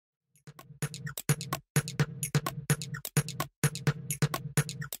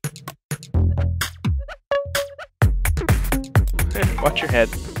Watch your head.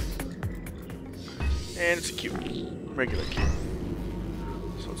 And it's a cube. Regular cube.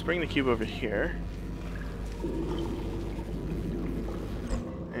 So let's bring the cube over here.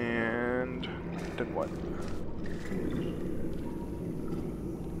 And then what?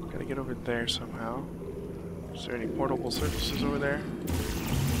 Gotta get over there somehow. Is there any portable surfaces over there?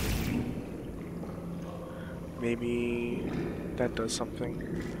 Maybe that does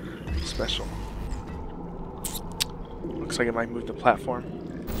something special. Looks like it might move the platform.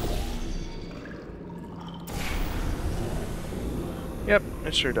 Yep,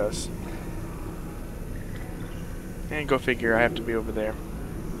 it sure does. And go figure, I have to be over there.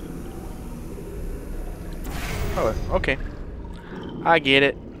 Oh, okay. I get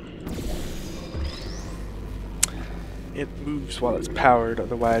it. It moves while it's powered,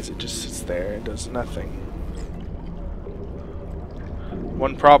 otherwise it just sits there and does nothing.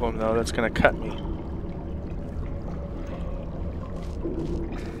 One problem though, that's gonna cut me.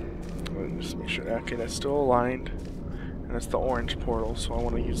 Just make sure, okay, that's still aligned. And that's the orange portal, so I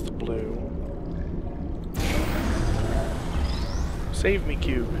want to use the blue. Save me,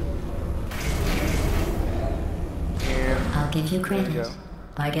 cube. And I'll give you credit.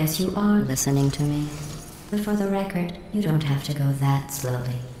 I guess you are listening to me. But for the record, you don't have to go that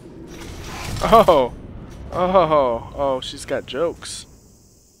slowly. oh, she's got jokes.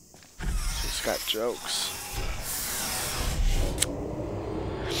 She's got jokes.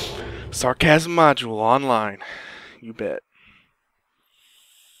 Sarcasm module online. You bet.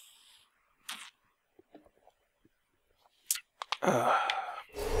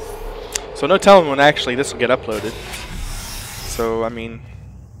 So no telling when actually this will get uploaded. So, I mean,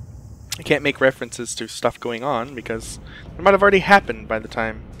 I can't make references to stuff going on because it might have already happened by the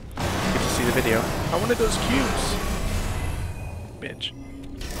time you get to see the video. I wanted those cubes. Bitch.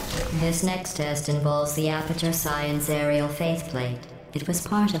 This next test involves the Aperture Science Aerial Faceplate. It was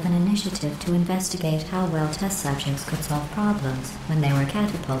part of an initiative to investigate how well test subjects could solve problems when they were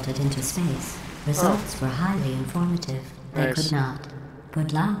catapulted into space. Results were highly informative. They Nice. could not.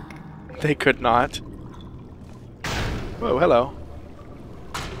 Good luck. They could not. Whoa, hello.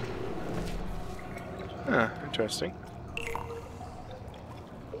 Huh, interesting.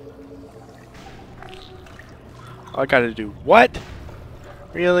 I gotta do what?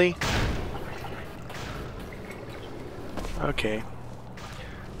 Really? Okay.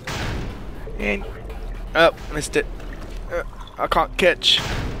 And oh, missed it. I can't catch.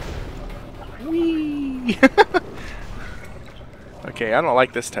 Whee! Okay, I don't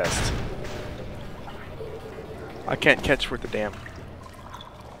like this test. I can't catch worth a damn.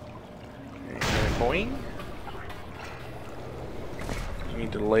 And boing. You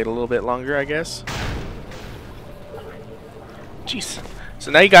need to delay it a little bit longer, I guess. Jeez. So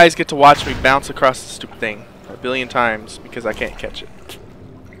now you guys get to watch me bounce across the stupid thing a billion times because I can't catch it.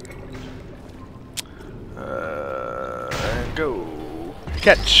 And go.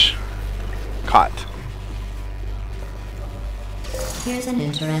 Catch. Caught. Here's an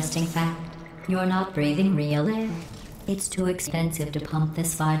interesting fact. You're not breathing real air. It's too expensive to pump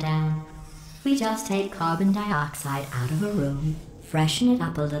this far down. We just take carbon dioxide out of a room, freshen it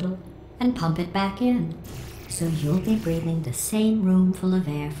up a little, and pump it back in. So you'll be breathing the same room full of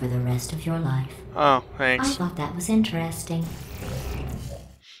air for the rest of your life. Oh, I thanks. thought that was interesting.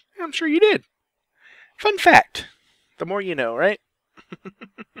 I'm sure you did. Fun fact. The more you know, right?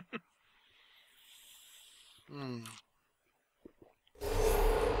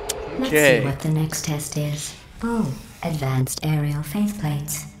 Let's see what the next test is. Oh, advanced aerial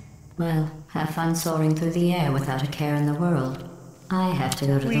faceplates. Well, have fun soaring through the air without a care in the world. I have to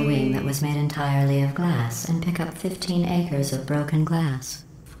go to the wing that was made entirely of glass and pick up 15 acres of broken glass.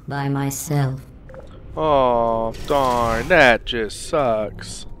 By myself. Oh, darn. That just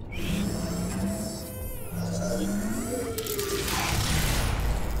sucks.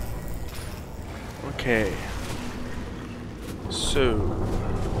 Okay. So,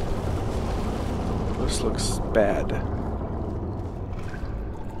 this looks bad.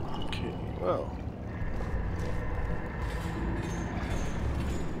 Okay, well.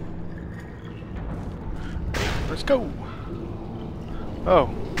 Let's go. Oh,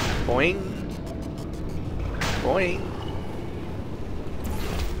 boing. Boing.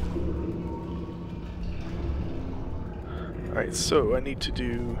 Alright, so I need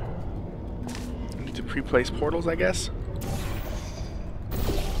to pre-place portals, I guess.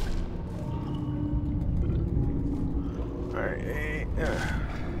 Alright,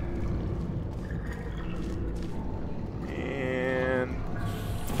 and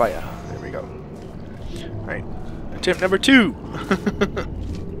fire. There we go. Alright, attempt number 2.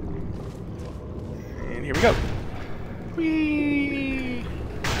 And here we go. Whee!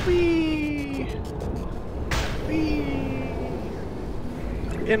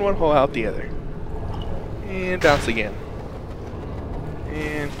 In one hole, out the other. And bounce again.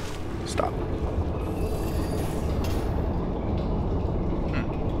 And stop.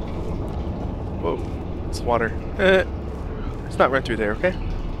 Whoa, it's water. Let's not run through there, okay?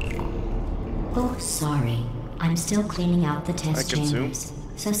 Oh, sorry. I'm still cleaning out the test chambers.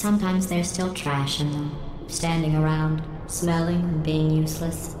 So sometimes there's still trash in them, standing around, smelling and being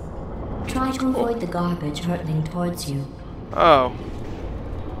useless. Try to avoid the garbage hurtling towards you. Oh.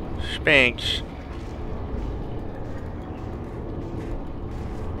 Spanks.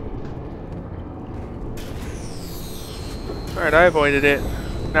 Alright, I avoided it.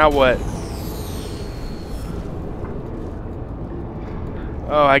 Now what?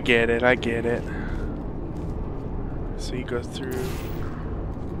 Oh, I get it, I get it. So you go through...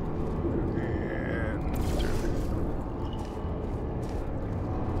 and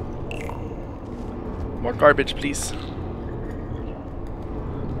through. More garbage, please.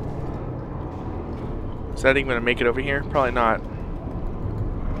 Is that even gonna make it over here? Probably not.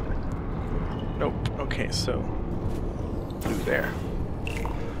 Nope. Okay, so... through there.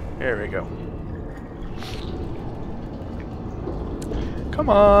 There we go. Come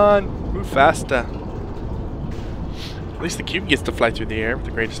on! Move faster. At least the cube gets to fly through the air with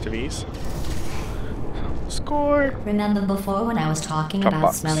the greatest of ease. Score! Remember before when I was talking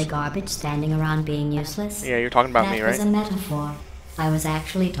about smelly garbage standing around being useless? Yeah, you're talking about me, right? That was a metaphor. I was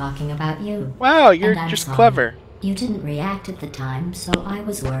actually talking about you. Wow, you're just clever. You didn't react at the time, so I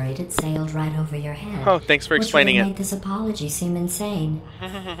was worried it sailed right over your head. Oh, thanks for explaining it. Which would have made this apology seem insane.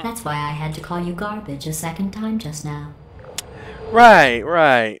 That's why I had to call you garbage a second time just now. Right,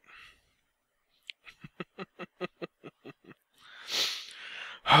 right.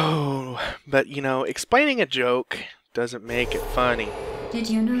 Oh, but you know, explaining a joke doesn't make it funny. Did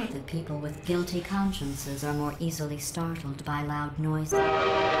you know that people with guilty consciences are more easily startled by loud noises?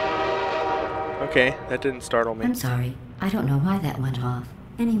 Okay, that didn't startle me. I'm sorry. I don't know why that went off.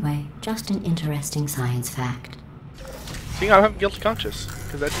 Anyway, just an interesting science fact. See, I have a guilty conscience,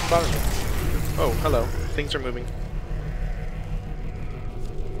 because that didn't bother me. Oh, hello. Things are moving.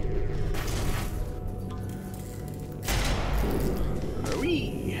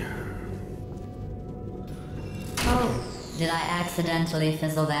 Whee! Oh, did I accidentally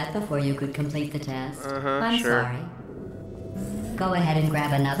fizzle that before you could complete the test? I'm sure. sorry. Go ahead and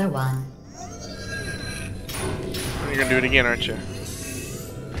grab another one. You're gonna do it again, aren't you?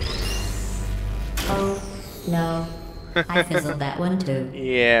 Oh, no. I fizzled that one too.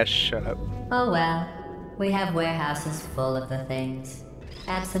 Yeah, shut up. Oh well. We have warehouses full of the things.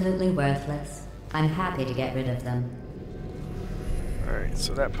 Absolutely worthless. I'm happy to get rid of them. Alright,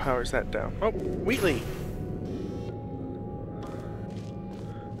 so that powers that down. Oh, Wheatley!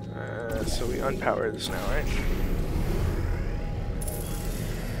 So we unpower this now, right?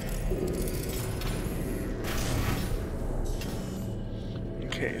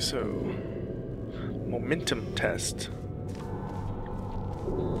 Okay, so momentum test.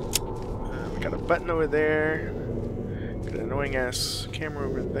 We got a button over there. Got an annoying ass camera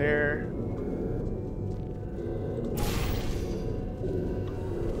over there.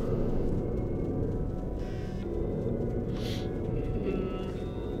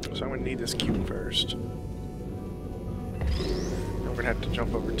 So I'm gonna need this cube first. I'm gonna have to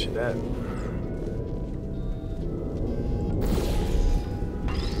jump over to that.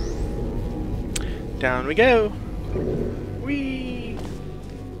 Down we go! Whee!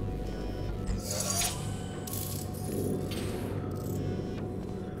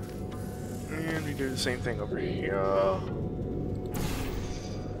 And we do the same thing over here.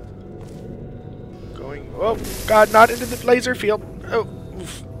 Going, oh god, not into the laser field! Oh,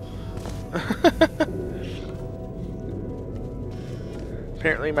 oof.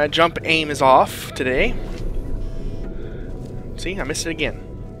 Apparently my jump aim is off today. See, I missed it again.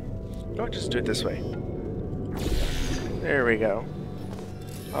 Don't just do it this way. There we go.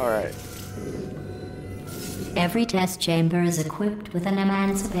 Alright. Every test chamber is equipped with an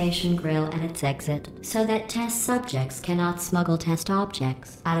emancipation grill at its exit, so that test subjects cannot smuggle test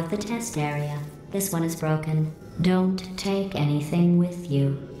objects out of the test area. This one is broken. Don't take anything with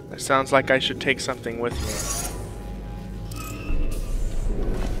you. That sounds like I should take something with me.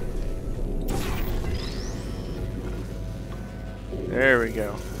 There we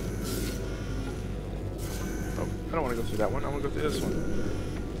go. Oh, I don't want to go through that one. I want to go through this one.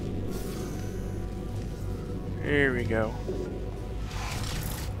 Here we go.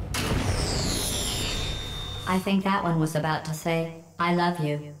 I think that one was about to say, I love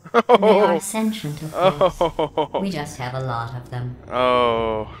you. And they are sentient, of course. We just have a lot of them.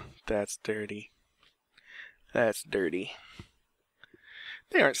 Oh, that's dirty. That's dirty.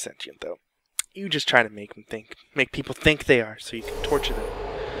 They aren't sentient, though. You just try to make people think they are, so you can torture them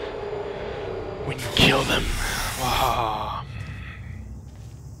when you kill them. Wow.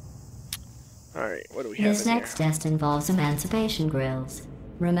 Alright, what do we have This next test involves emancipation grills.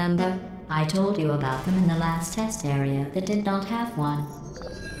 Remember, I told you about them in the last test area that did not have one.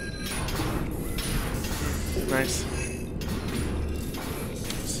 Nice.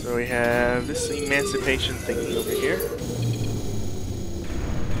 So we have this emancipation thingy over here.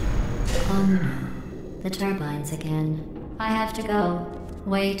 Oh no, the turbines again. I have to go.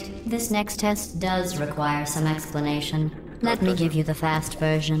 Wait, this next test does require some explanation. Let me give you the fast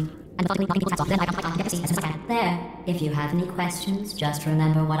version. There. If you have any questions, just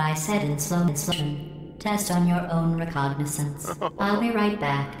remember what I said in slow motion. Test on your own recognizance. I'll be right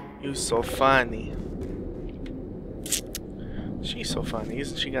back. You're so funny. She's so funny,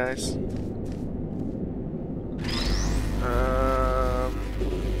 isn't she, guys?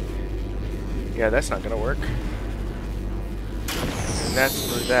 Yeah, that's not gonna work. And that's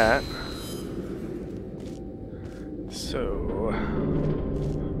for that. So,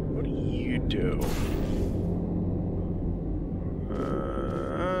 what do you do?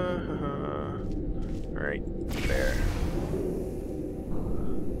 Right there.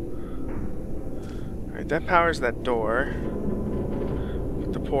 Alright, that powers that door.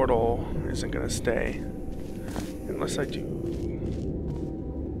 But the portal isn't gonna stay. Unless I do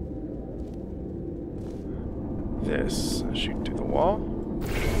this. Shoot through the wall.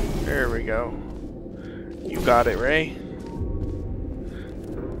 There we go. You got it, Ray.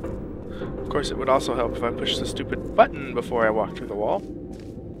 Of course, it would also help if I push the stupid button before I walk through the wall.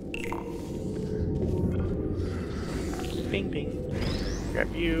 Bing, bing.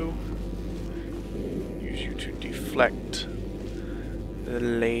 Grab you. Use you to deflect the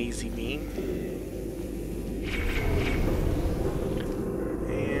lazy beam.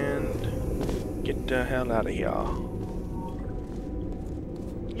 And get the hell out of here.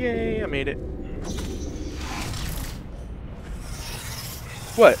 Yay, I made it.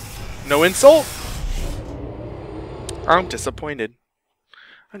 What? No insult? I'm disappointed.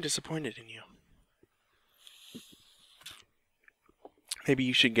 I'm disappointed in you. Maybe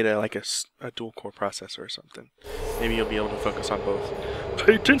you should get a dual core processor or something. Maybe you'll be able to focus on both.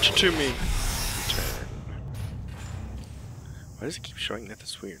 Pay attention to me! Return. Why does it keep showing that?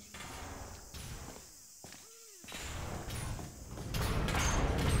 That's weird.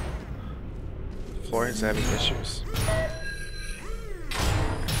 Floor is having issues.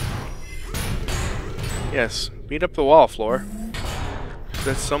 Yes, beat up the wall, Floor.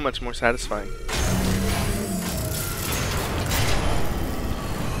 That's so much more satisfying.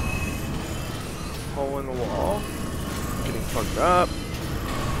 Hole in the wall. Getting plugged up.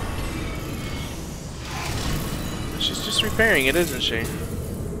 She's just repairing it, isn't she?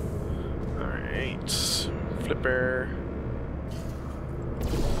 Alright. Flipper.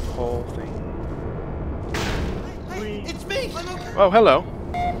 Whole thing. Hey, it's me! Oh, hello.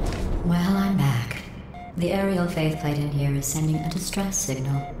 Well, I'm back. The aerial faith plate in here is sending a distress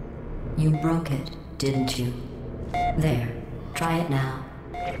signal. You broke it, didn't you? There. Try it now.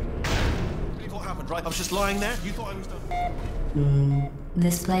 What happened, right? I was just lying there. You thought I was done.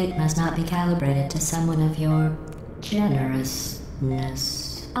 This plate must not be calibrated to someone of your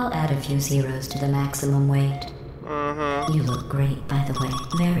generousness. I'll add a few zeros to the maximum weight. You look great, by the way.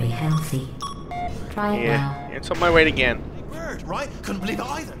 Very healthy. Try it now. It's on my weight again. Word, right? Couldn't believe it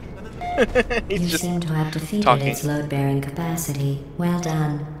either. He's You just seem to have defeated talking. its load-bearing capacity. Well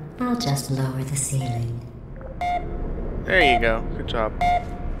done. I'll just lower the ceiling. There you go. Good job.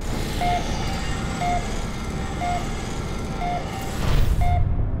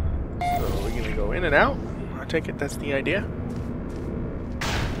 So we're gonna go in and out. I take it that's the idea.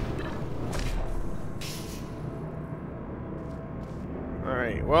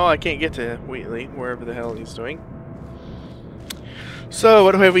 Alright, well I can't get to Wheatley, wherever the hell he's doing. So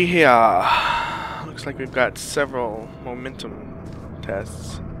what do we have here? Looks like we've got several momentum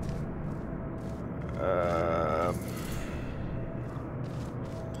tests. Got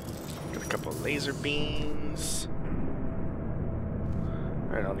a couple laser beams.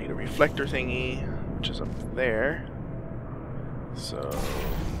 Alright, I'll need a reflector thingy, which is up there. So,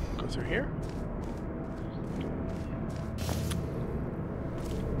 go through here.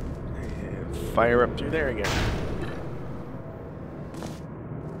 And fire up through there again.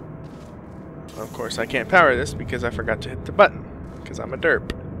 Of course, I can't power this because I forgot to hit the button, because I'm a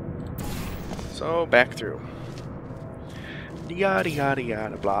derp. So, back through. Yada yada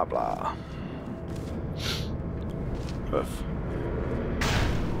yada blah blah. Hoof.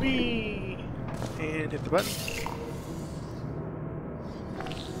 Whee! And hit the button.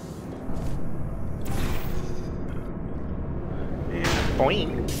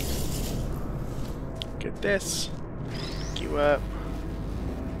 Boing. Get this. Pick you up.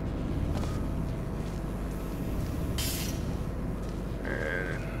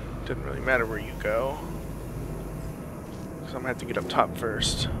 And doesn't really matter where you go. So I'm gonna have to get up top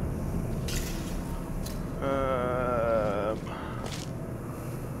first.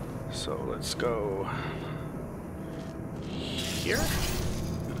 So let's go here.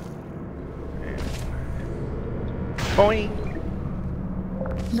 And boing.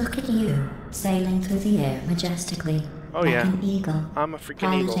 Look at you, sailing through the air majestically. Oh like yeah, an eagle. I'm a freaking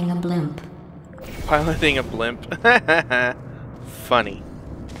Piloting eagle. a blimp. Piloting a blimp. Funny.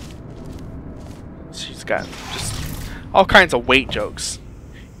 She's got just all kinds of weight jokes.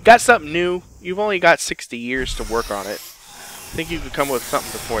 Got something new. You've only got 60 years to work on it. I think you could come up with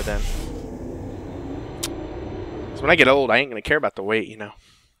something before then. So when I get old, I ain't gonna care about the weight, you know.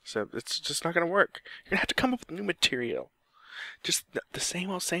 So it's just not gonna work. You're gonna have to come up with new material. Just the same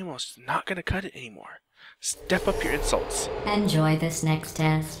old, just not gonna cut it anymore. Step up your insults. Enjoy this next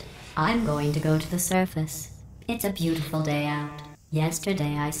test. I'm going to go to the surface. It's a beautiful day out.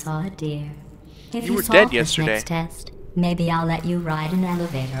 Yesterday I saw a deer. If You were solve dead this yesterday. next test, maybe I'll let you ride an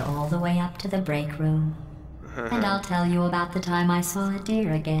elevator all the way up to the break room. And I'll tell you about the time I saw a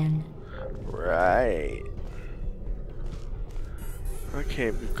deer again. Right.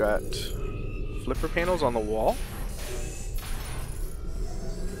 Okay, we've got flipper panels on the wall.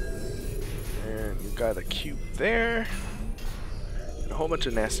 And we've got a cube there. And a whole bunch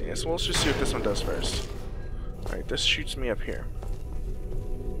of nastiness. Well, let's just see what this one does first. Alright, this shoots me up here.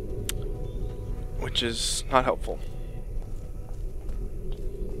 Which is not helpful.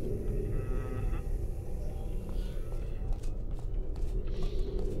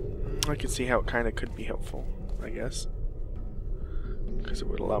 I can see how it kind of could be helpful, I guess. Because it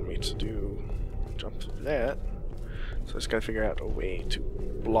would allow me to jump through that. So I just gotta figure out a way to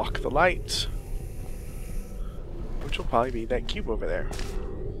block the light. Which will probably be that cube over there.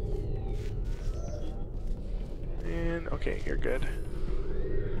 And, okay, you're good.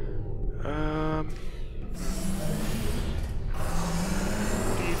 What are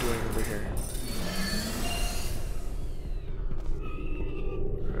you doing over here?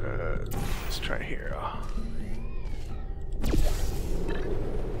 Let's try here.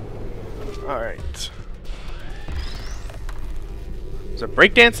 Alright. Is that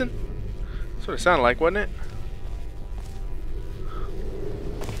breakdancing? That's what it sounded like, wasn't it?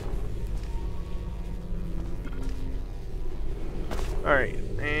 Alright,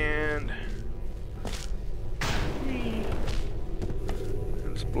 and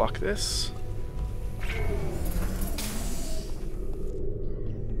let's block this.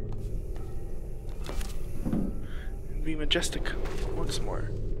 And be majestic once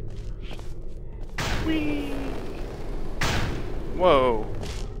more. Whee! Whoa,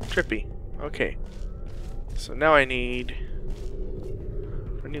 trippy. Okay, so now I need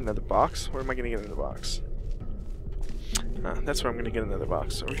another box. Where am I going to get another box? That's where I'm going to get another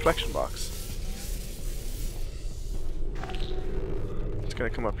box. A reflection box. It's going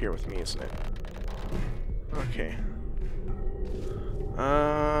to come up here with me, isn't it? Okay.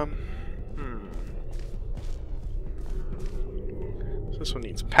 So this one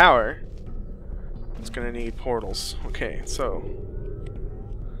needs power. It's going to need portals. Okay, so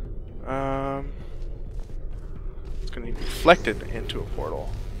it's going to need reflected into a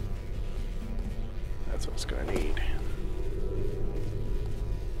portal. That's what it's going to need.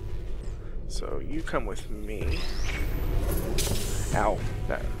 So you come with me. Ow,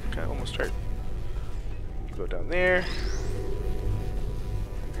 that kind of almost hurt. You go down there,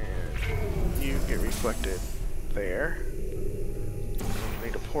 and you get reflected there.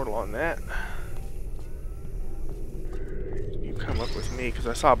 Need a portal on that. You come up with me because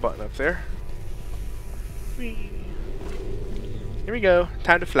I saw a button up there. Whee! Here we go.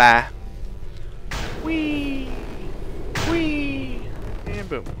 Time to fly. Whee! Whee! And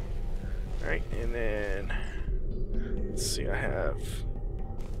boom. Alright, and then let's see, I have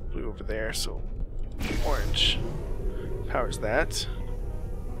blue over there, so orange powers that.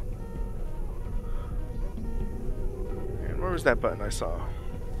 And where was that button I saw?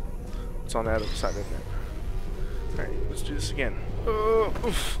 It's on that other side, isn't it? Alright, let's do this again. Oh,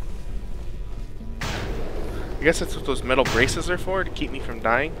 oof. I guess that's what those metal braces are for, to keep me from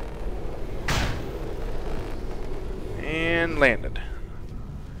dying. And landed.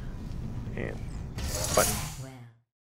 And button.